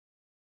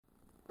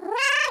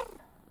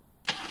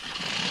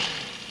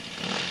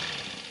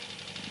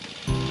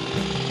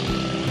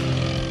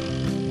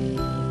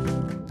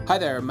Hi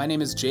there, my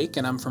name is Jake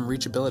and I'm from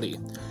Reachability.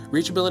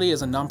 Reachability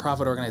is a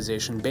nonprofit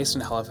organization based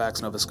in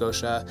Halifax, Nova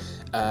Scotia,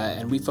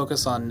 and we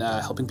focus on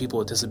helping people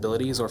with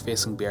disabilities or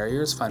facing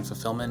barriers find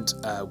fulfillment,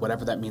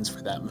 whatever that means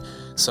for them.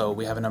 So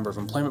we have a number of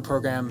employment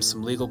programs,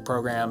 some legal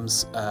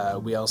programs.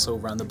 We also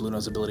run the Blue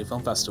Nose Ability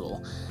Film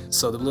Festival.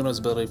 So the Blue Nose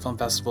Ability Film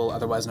Festival,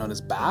 otherwise known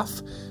as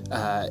BAF,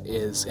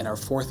 is in our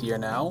fourth year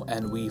now,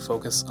 and we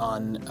focus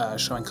on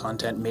showing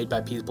content made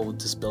by people with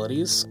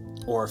disabilities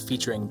or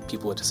featuring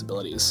people with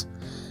disabilities.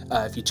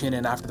 If you tune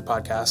in after the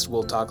podcast,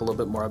 we'll talk a little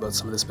bit more about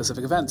some of the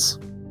specific events.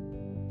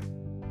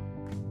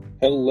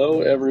 Hello,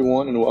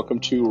 everyone, and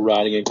welcome to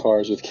Riding in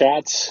Cars with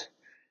Cats.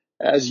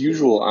 As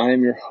usual, I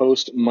am your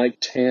host, Mike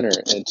Tanner,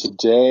 and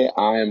today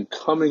I am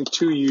coming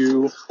to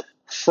you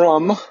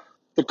from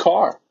the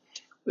car.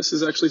 This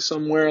is actually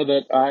somewhere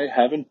that I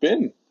haven't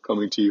been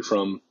coming to you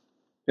from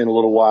in a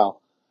little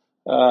while.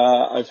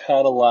 I've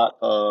had a lot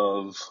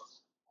of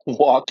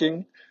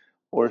walking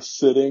or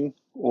sitting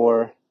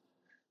or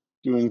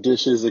doing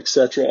dishes,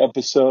 etc.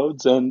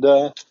 episodes, and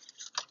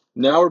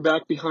now we're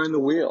back behind the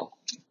wheel.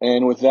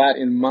 And with that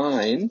in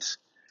mind,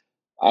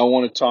 I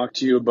want to talk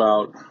to you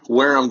about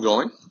where I'm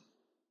going,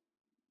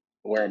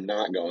 where I'm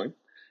not going,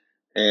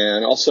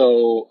 and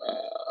also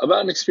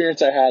about an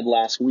experience I had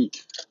last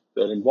week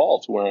that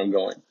involves where I'm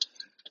going.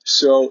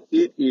 So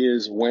it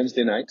is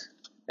Wednesday night,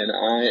 and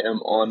I am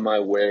on my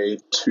way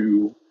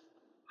to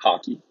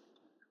hockey.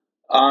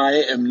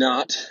 I am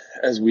not,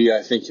 as we,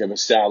 I think, have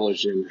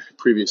established in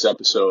previous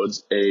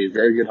episodes, a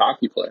very good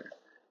hockey player.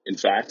 In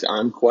fact,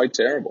 I'm quite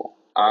terrible.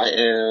 I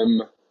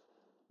am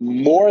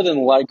more than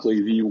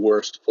likely the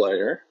worst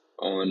player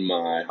on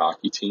my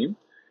hockey team.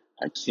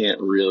 I can't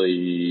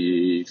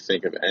really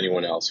think of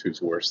anyone else who's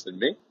worse than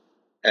me,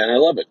 and I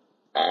love it.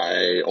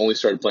 I only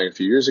started playing a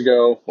few years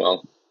ago.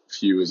 Well,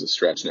 few is a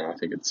stretch now. I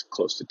think it's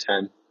close to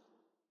 10,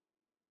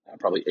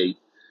 probably 8.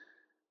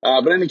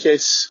 But in any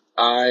case,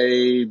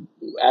 I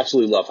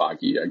absolutely love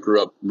hockey. I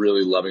grew up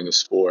really loving the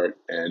sport,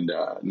 and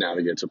now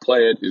to get to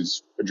play it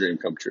is a dream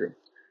come true.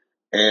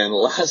 And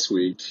last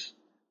week,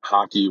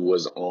 hockey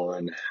was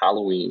on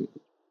Halloween.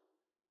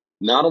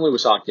 Not only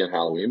was hockey on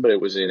Halloween, but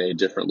it was in a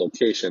different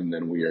location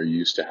than we are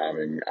used to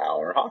having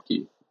our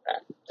hockey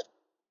at.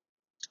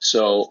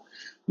 So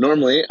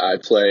normally I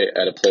play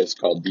at a place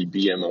called the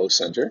BMO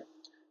Center,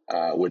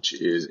 which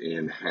is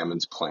in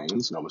Hammonds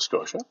Plains, Nova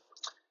Scotia.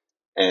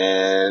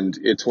 And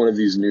it's one of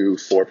these new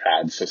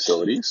 4-pad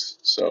facilities,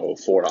 so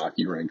 4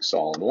 hockey rinks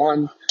all in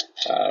one.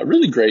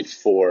 Really great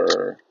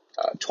for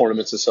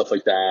tournaments and stuff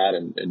like that,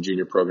 and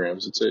junior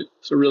programs. It's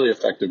a really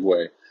effective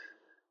way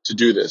to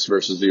do this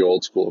versus the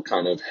old school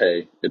kind of,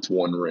 hey, it's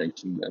one rink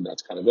and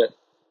that's kind of it.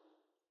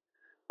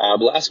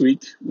 But last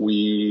week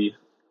we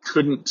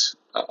couldn't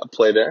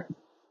play there,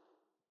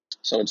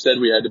 so instead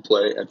we had to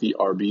play at the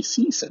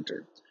RBC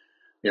Center.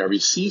 The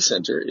RBC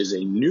Center is a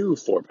new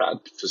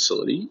 4-pad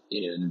facility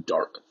in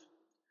Dartmouth.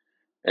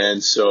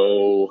 And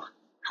so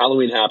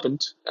Halloween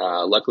happened.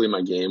 Luckily,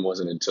 my game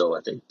wasn't until, I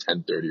think,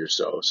 10:30 or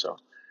so. So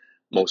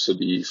most of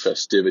the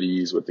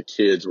festivities with the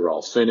kids were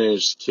all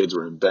finished. Kids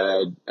were in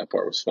bed. That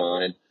part was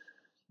fine.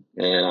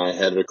 And I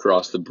headed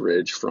across the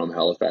bridge from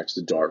Halifax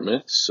to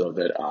Dartmouth so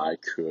that I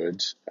could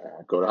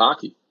go to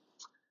hockey.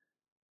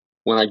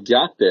 When I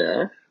got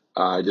there,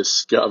 I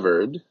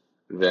discovered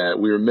that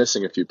we were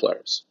missing a few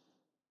players.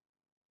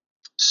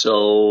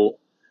 So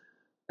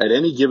at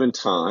any given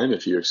time,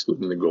 if you're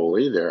excluding the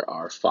goalie, there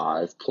are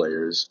 5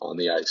 players on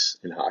the ice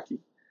in hockey.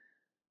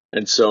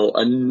 And so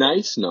a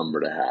nice number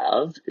to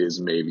have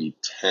is maybe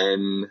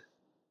 10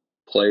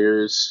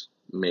 players,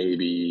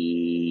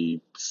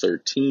 maybe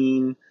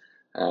 13.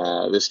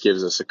 This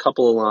gives us a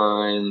couple of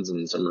lines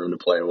and some room to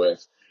play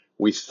with.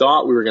 We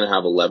thought we were going to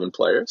have 11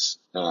 players,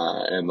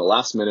 and the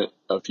last minute,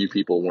 a few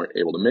people weren't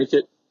able to make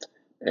it,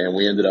 and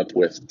we ended up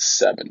with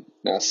 7.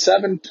 Now,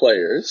 7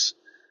 players,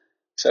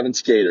 7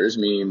 skaters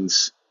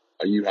means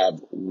you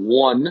have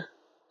 1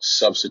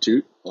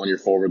 substitute on your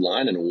forward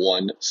line and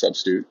 1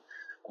 substitute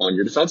on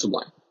your defensive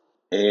line.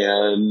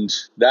 And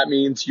that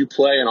means you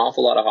play an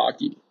awful lot of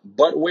hockey.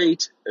 But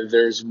wait,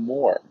 there's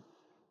more.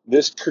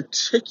 This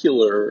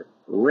particular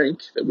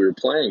rink that we were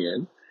playing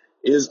in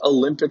is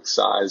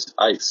Olympic-sized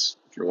ice.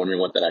 If you're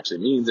wondering what that actually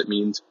means, it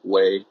means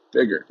way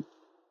bigger.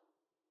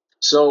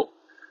 So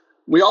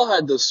we all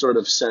had this sort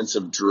of sense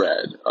of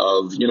dread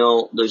of,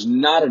 there's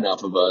not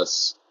enough of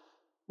us.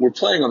 We're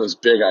playing on this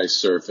big ice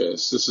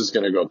surface. This is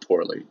going to go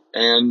poorly.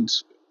 And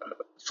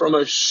from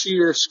a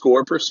sheer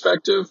score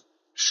perspective,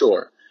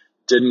 sure,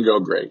 didn't go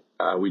great.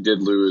 We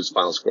did lose.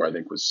 Final score, I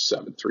think, was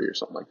 7-3 or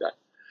something like that.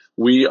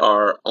 We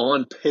are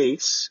on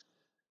pace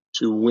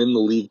to win the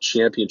league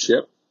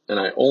championship. And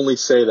I only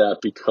say that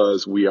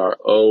because we are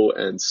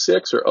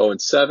 0-6 or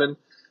 0-7.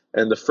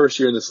 And the first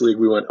year in this league,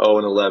 we went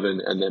 0-11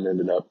 and then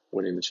ended up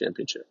winning the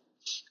championship.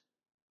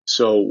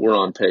 So we're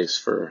on pace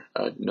for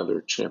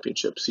another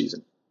championship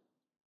season.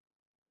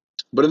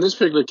 But in this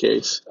particular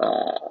case,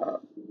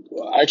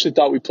 I actually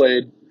thought we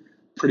played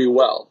pretty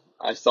well.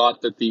 I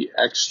thought that the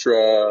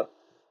extra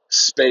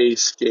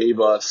space gave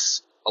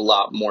us a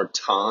lot more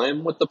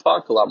time with the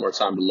puck, a lot more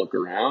time to look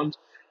around.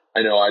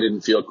 I know I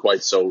didn't feel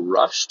quite so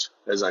rushed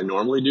as I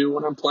normally do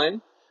when I'm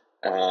playing.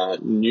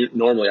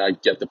 Normally I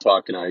get the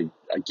puck and I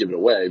give it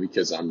away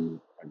because I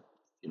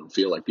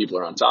feel like people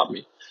are on top of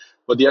me.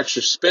 But the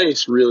extra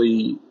space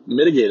really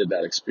mitigated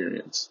that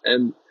experience.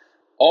 And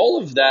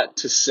all of that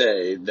to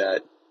say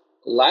that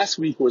last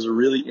week was a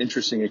really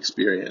interesting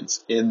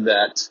experience in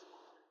that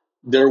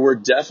there were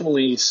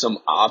definitely some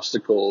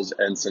obstacles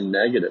and some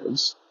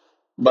negatives,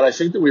 but I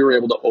think that we were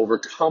able to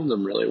overcome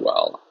them really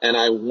well. And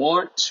I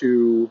want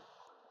to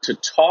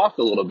talk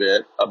a little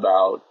bit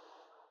about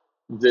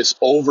this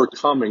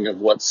overcoming of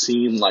what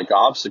seemed like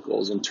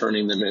obstacles and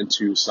turning them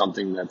into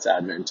something that's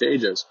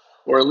advantageous,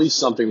 or at least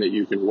something that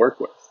you can work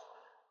with.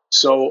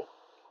 So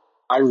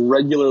I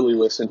regularly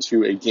listen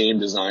to a game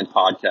design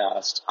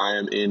podcast. I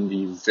am in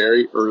the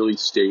very early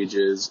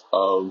stages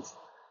of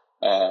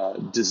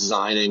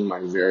designing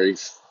my very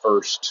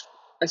first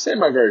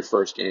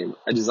game.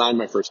 I designed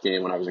my first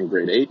game when I was in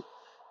grade 8,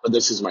 but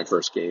this is my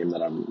first game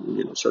that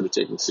I'm, sort of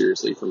taking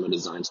seriously from a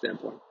design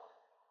standpoint.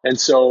 And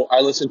so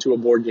I listen to a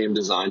board game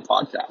design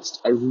podcast.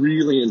 I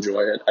really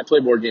enjoy it. I play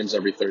board games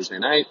every Thursday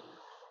night.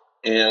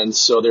 And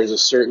so there's a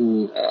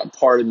certain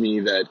part of me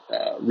that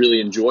really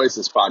enjoys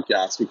this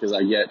podcast because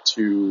I get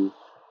to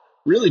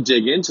really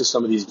dig into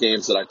some of these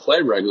games that I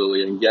play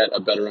regularly and get a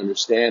better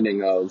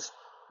understanding of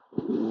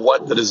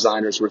what the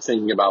designers were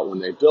thinking about when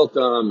they built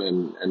them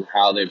and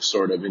how they've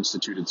sort of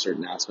instituted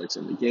certain aspects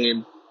in the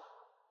game.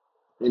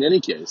 In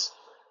any case,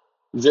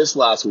 this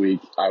last week,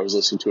 I was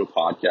listening to a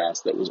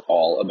podcast that was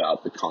all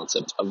about the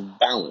concept of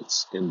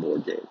balance in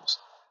board games.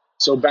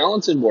 So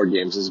balance in board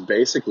games is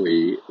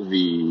basically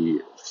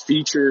the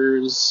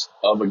features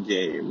of a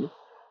game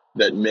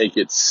that make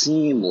it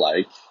seem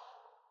like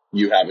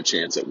you have a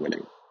chance at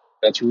winning.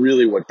 That's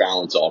really what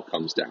balance all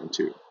comes down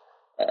to.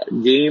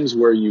 Games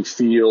where you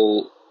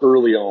feel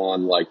early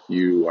on like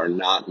you are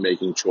not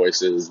making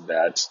choices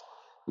that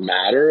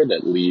matter,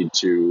 that lead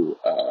to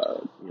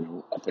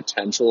a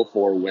potential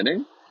for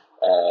winning.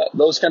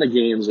 Those kind of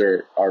games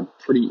are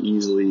pretty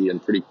easily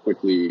and pretty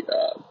quickly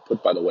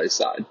put by the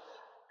wayside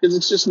because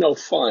it's just no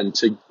fun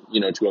to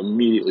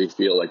immediately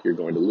feel like you're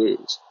going to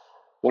lose.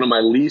 One of my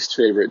least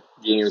favorite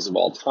games of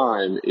all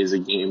time is a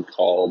game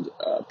called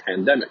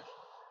Pandemic.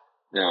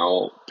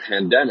 Now,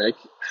 Pandemic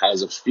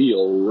has a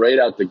feel right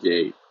out the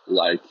gate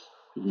like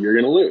you're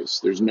going to lose.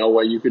 There's no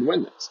way you could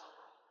win this.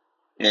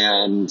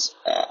 And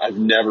I've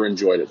never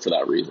enjoyed it for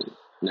that reason.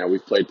 Now,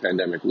 we've played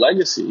Pandemic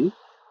Legacy,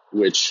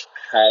 which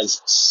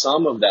has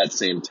some of that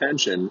same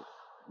tension,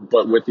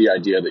 but with the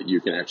idea that you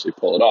can actually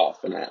pull it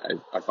off. And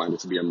I find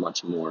it to be a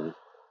much more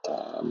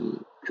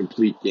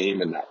complete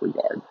game in that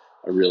regard.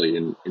 I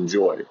really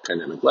enjoy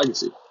Pandemic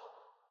Legacy.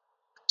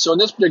 So in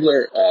this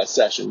particular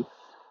session,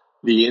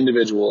 the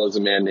individual is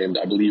a man named,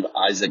 I believe,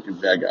 Isaac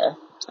Vega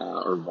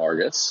or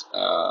Vargas.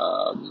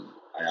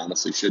 I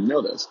honestly should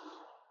know this.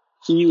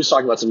 He was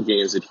talking about some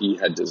games that he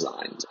had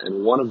designed,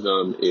 and one of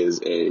them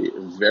is a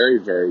very,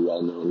 very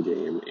well-known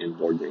game in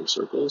board game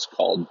circles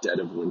called Dead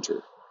of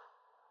Winter.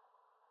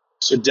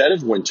 So Dead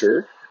of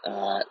Winter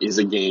is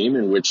a game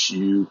in which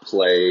you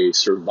play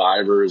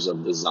survivors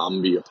of the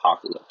zombie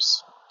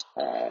apocalypse.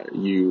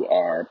 You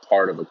are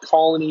part of a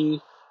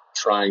colony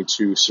trying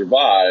to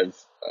survive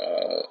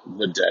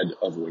the dead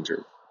of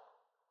winter.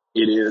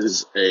 It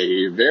is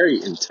a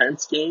very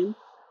intense game.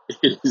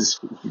 It is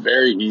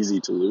very easy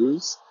to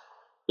lose.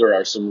 There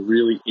are some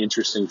really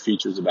interesting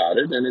features about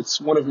it, and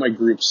it's one of my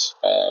group's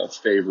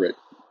favorite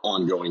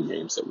ongoing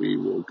games that we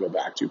will go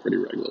back to pretty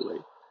regularly.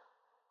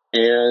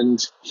 And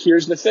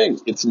here's the thing.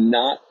 It's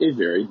not a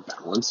very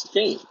balanced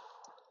game.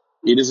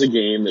 It is a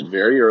game that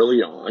very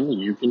early on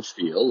you can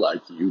feel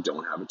like you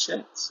don't have a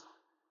chance.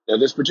 Now,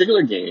 this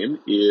particular game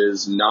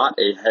is not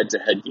a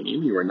head-to-head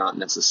game. You are not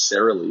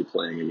necessarily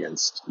playing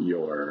against the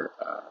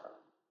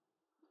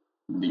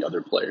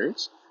other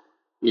players.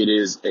 It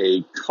is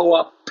a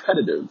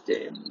coopetitive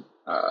game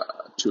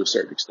to a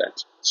certain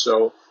extent.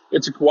 So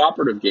it's a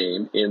cooperative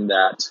game in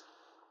that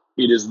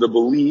it is the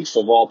belief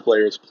of all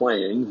players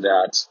playing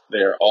that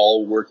they're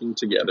all working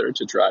together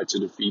to try to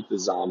defeat the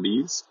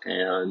zombies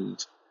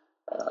and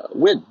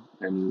win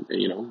and,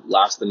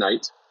 last the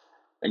night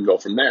and go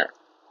from there.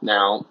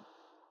 Now,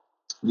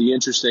 the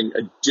interesting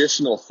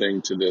additional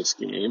thing to this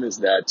game is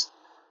that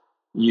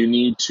you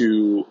need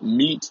to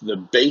meet the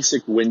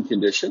basic win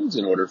conditions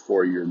in order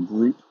for your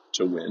group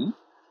to win.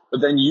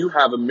 But then you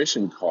have a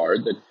mission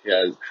card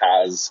that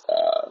has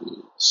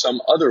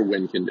some other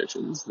win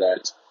conditions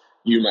that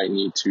you might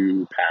need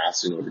to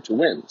pass in order to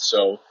win.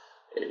 So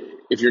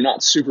if you're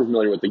not super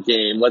familiar with the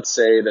game, let's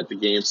say that the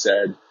game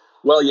said,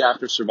 well, you have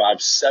to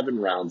survive 7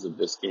 rounds of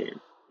this game.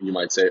 You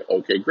might say,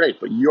 okay, great.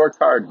 But your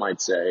card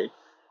might say,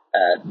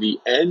 at the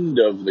end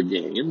of the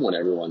game, when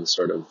everyone's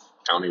sort of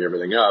counting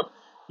everything up,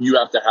 you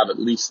have to have at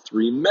least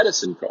 3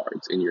 medicine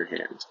cards in your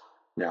hand.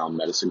 Now,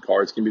 medicine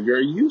cards can be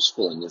very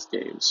useful in this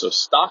game. So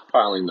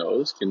stockpiling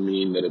those can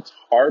mean that it's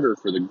harder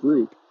for the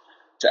group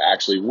to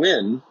actually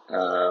win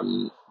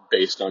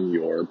based on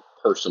your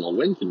personal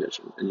win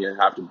condition. And you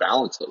have to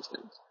balance those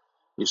things.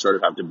 You sort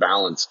of have to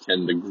balance,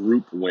 can the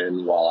group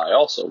win while I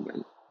also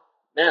win?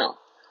 Now,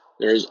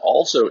 there is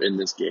also in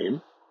this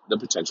game the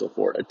potential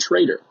for a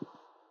traitor.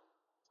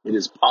 It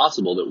is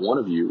possible that one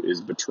of you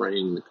is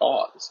betraying the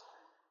cause,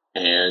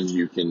 and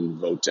you can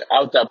vote to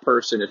out that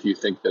person if you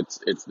think that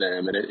it's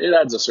them, and it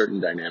adds a certain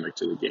dynamic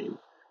to the game.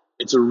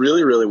 It's a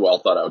really, really well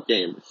thought out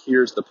game.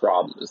 Here's the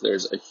problem: is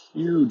there's a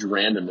huge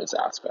randomness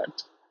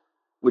aspect,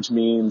 which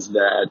means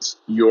that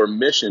your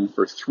mission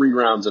for 3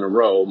 rounds in a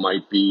row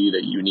might be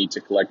that you need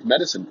to collect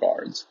medicine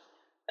cards.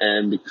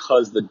 And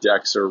because the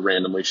decks are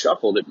randomly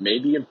shuffled, it may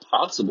be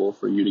impossible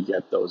for you to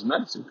get those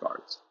medicine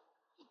cards.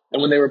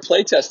 And when they were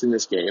playtesting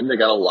this game, they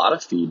got a lot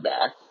of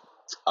feedback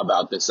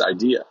about this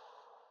idea.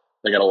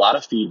 They got a lot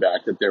of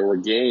feedback that there were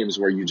games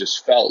where you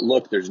just felt,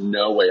 look, there's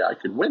no way I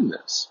could win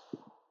this.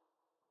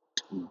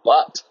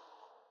 But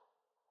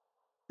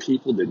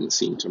people didn't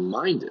seem to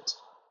mind it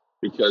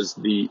because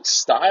the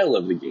style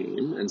of the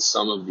game and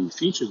some of the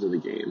features of the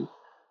game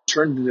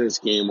turned into this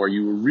game where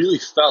you really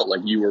felt like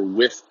you were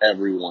with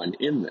everyone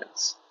in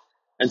this.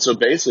 And so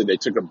basically they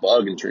took a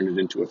bug and turned it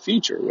into a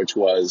feature, which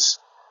was,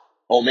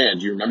 oh man,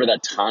 do you remember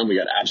that time we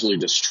got absolutely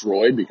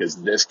destroyed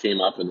because this came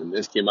up and then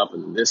this came up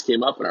and then this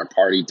came up and our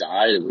party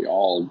died and we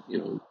all,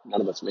 none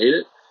of us made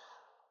it?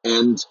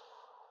 And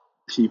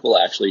people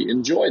actually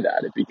enjoy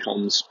that. It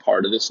becomes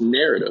part of this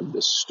narrative,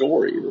 this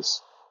story,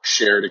 this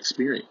shared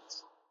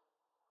experience.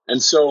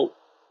 And so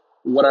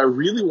what I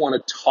really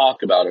want to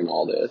talk about in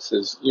all this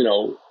is,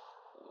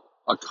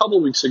 a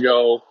couple weeks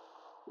ago,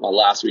 well,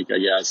 last week, I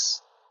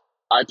guess,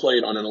 I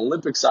played on an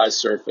Olympic-sized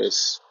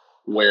surface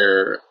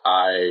where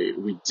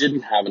we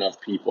didn't have enough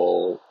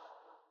people,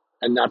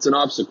 and that's an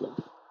obstacle.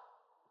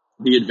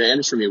 The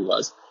advantage for me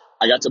was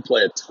I got to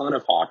play a ton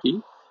of hockey,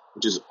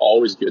 which is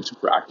always good to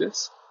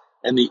practice,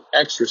 and the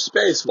extra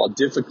space, while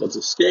difficult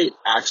to skate,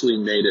 actually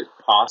made it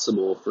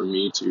possible for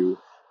me to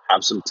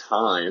have some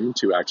time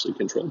to actually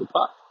control the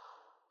puck.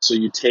 So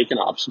you take an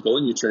obstacle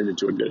and you turn it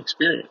into a good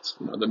experience.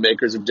 The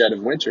makers of Dead of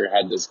Winter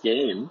had this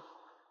game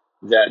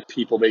that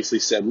people basically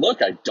said,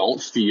 look, I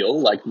don't feel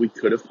like we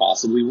could have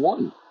possibly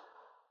won.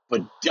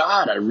 But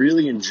God, I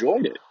really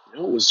enjoyed it.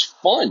 It was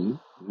fun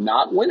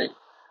not winning.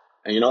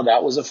 And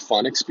that was a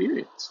fun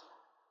experience.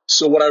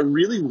 So what I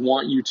really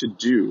want you to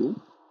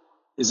do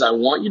is I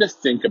want you to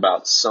think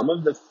about some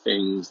of the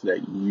things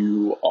that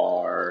you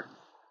are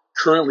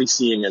currently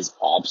seeing as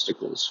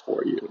obstacles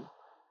for you.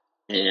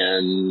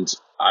 And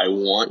I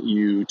want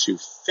you to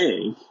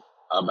think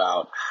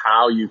about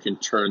how you can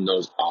turn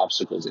those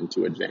obstacles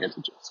into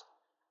advantages.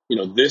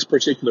 This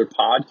particular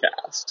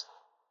podcast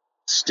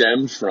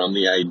stemmed from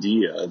the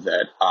idea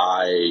that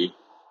I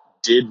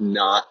did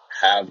not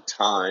have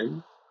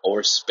time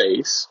or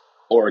space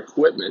or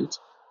equipment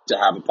to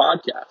have a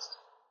podcast.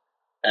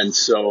 And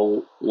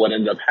so what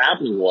ended up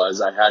happening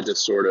was I had to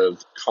sort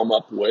of come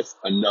up with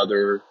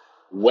another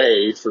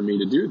way for me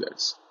to do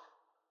this.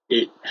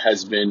 It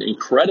has been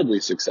incredibly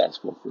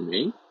successful for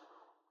me.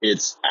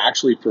 It's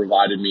actually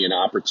provided me an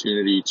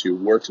opportunity to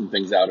work some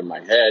things out in my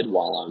head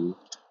while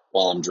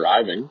I'm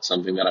driving,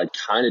 something that I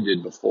kind of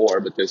did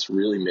before, but this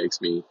really makes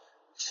me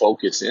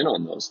focus in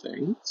on those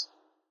things.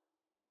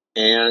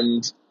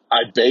 And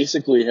I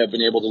basically have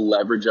been able to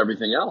leverage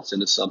everything else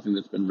into something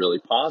that's been really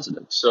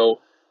positive. So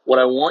what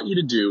I want you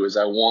to do is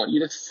I want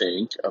you to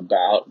think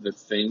about the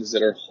things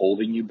that are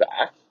holding you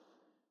back,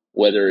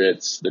 whether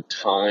it's the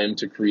time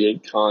to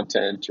create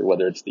content or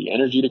whether it's the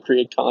energy to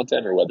create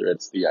content or whether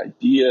it's the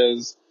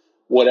ideas,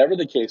 whatever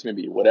the case may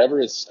be, whatever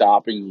is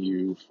stopping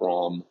you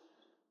from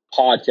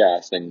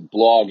podcasting,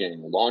 blogging,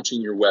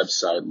 launching your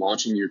website,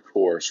 launching your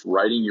course,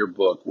 writing your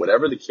book,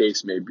 whatever the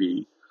case may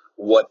be,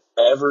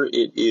 whatever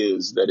it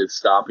is that is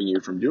stopping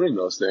you from doing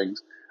those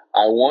things,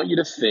 I want you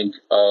to think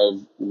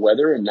of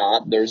whether or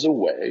not there's a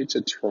way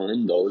to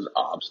turn those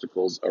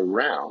obstacles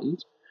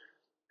around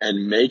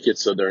and make it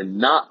so they're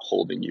not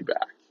holding you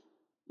back.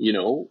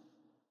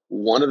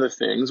 One of the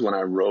things when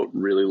I wrote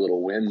Really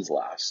Little Wins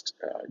last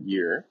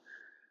year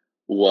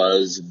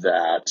was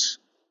that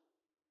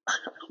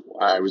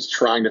I was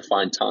trying to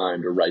find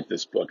time to write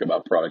this book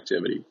about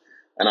productivity,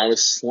 and I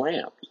was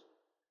slammed.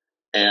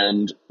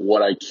 And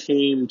what I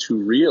came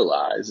to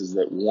realize is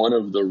that one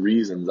of the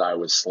reasons I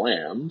was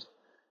slammed,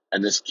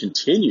 and this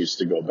continues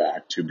to go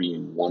back to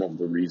being one of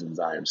the reasons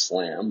I am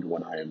slammed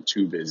when I am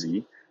too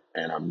busy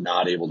and I'm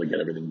not able to get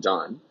everything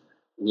done.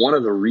 One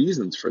of the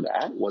reasons for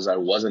that was I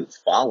wasn't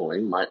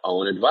following my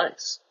own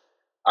advice.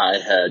 I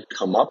had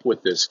come up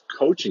with this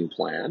coaching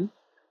plan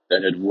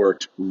that had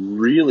worked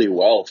really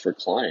well for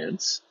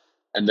clients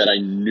and that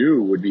I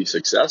knew would be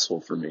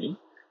successful for me.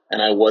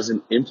 And I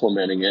wasn't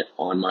implementing it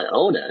on my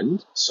own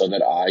end so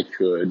that I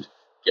could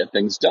get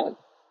things done.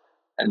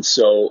 And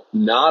so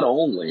not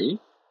only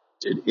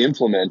did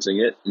implementing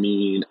it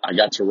mean I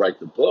got to write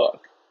the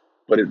book,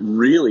 but it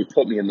really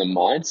put me in the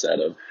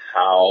mindset of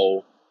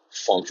how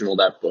functional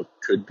that book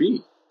could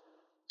be.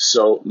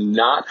 So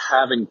not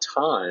having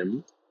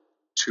time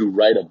to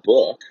write a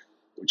book,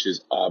 which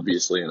is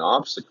obviously an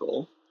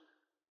obstacle,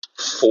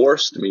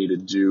 forced me to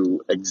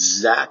do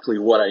exactly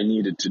what I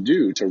needed to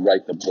do to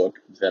write the book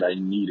that I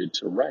needed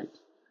to write.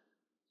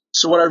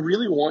 So what I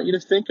really want you to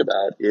think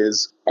about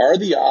is, are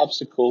the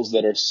obstacles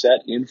that are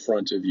set in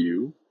front of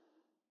you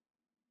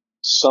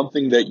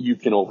something that you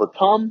can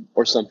overcome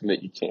or something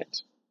that you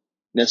can't?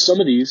 Now, some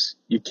of these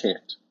you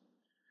can't.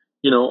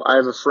 I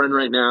have a friend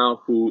right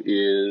now who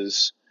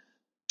is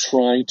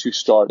trying to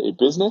start a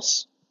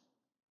business.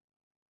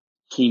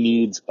 He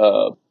needs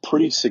a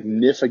pretty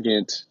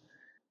significant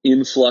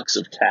influx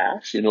of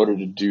cash in order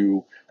to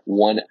do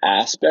one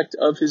aspect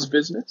of his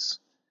business.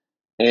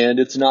 And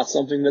it's not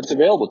something that's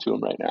available to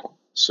him right now.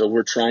 So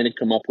we're trying to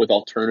come up with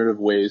alternative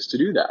ways to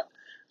do that.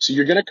 So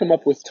you're going to come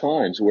up with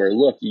times where,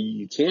 look,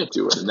 you can't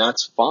do it, and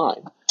that's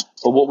fine.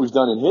 But what we've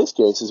done in his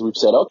case is we've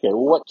said, okay,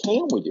 well, what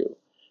can we do?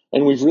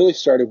 And we've really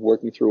started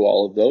working through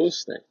all of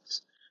those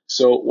things.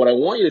 So what I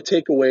want you to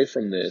take away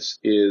from this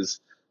is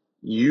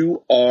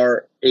you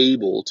are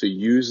able to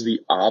use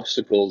the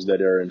obstacles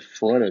that are in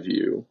front of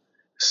you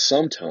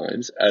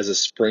sometimes as a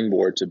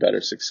springboard to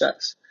better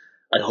success.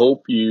 I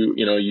hope you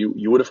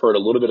would have heard a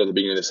little bit at the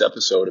beginning of this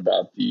episode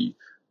about the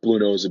Blue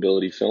Nose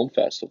Ability Film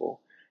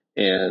Festival.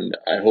 And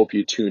I hope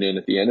you tune in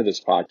at the end of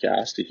this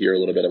podcast to hear a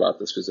little bit about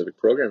the specific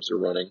programs they're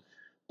running.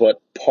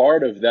 But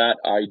part of that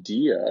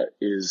idea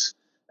is,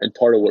 and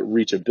part of what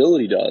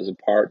Reachability does, and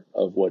part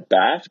of what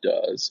BAF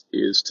does,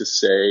 is to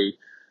say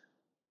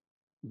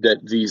that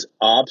these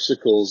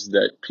obstacles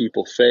that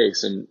people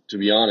face, and to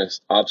be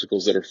honest,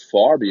 obstacles that are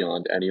far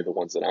beyond any of the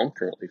ones that I'm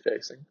currently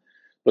facing,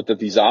 but that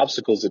these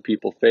obstacles that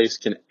people face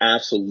can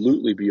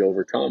absolutely be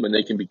overcome, and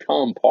they can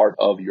become part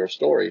of your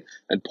story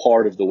and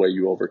part of the way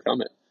you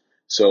overcome it.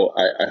 So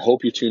I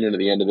hope you tune in at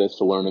the end of this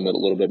to learn a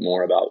little bit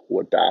more about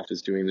what BAF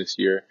is doing this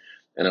year.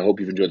 And I hope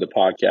you've enjoyed the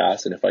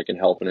podcast. And if I can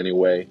help in any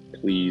way,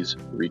 please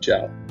reach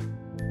out.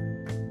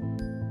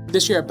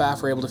 This year at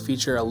BAF, we're able to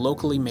feature a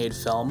locally made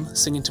film,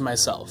 Singing to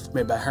Myself,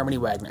 made by Harmony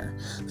Wagner.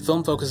 The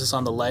film focuses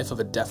on the life of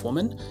a deaf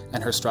woman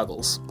and her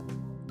struggles.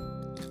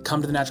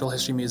 Come to the Natural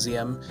History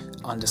Museum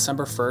on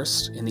December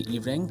 1st in the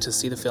evening to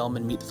see the film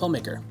and meet the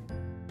filmmaker.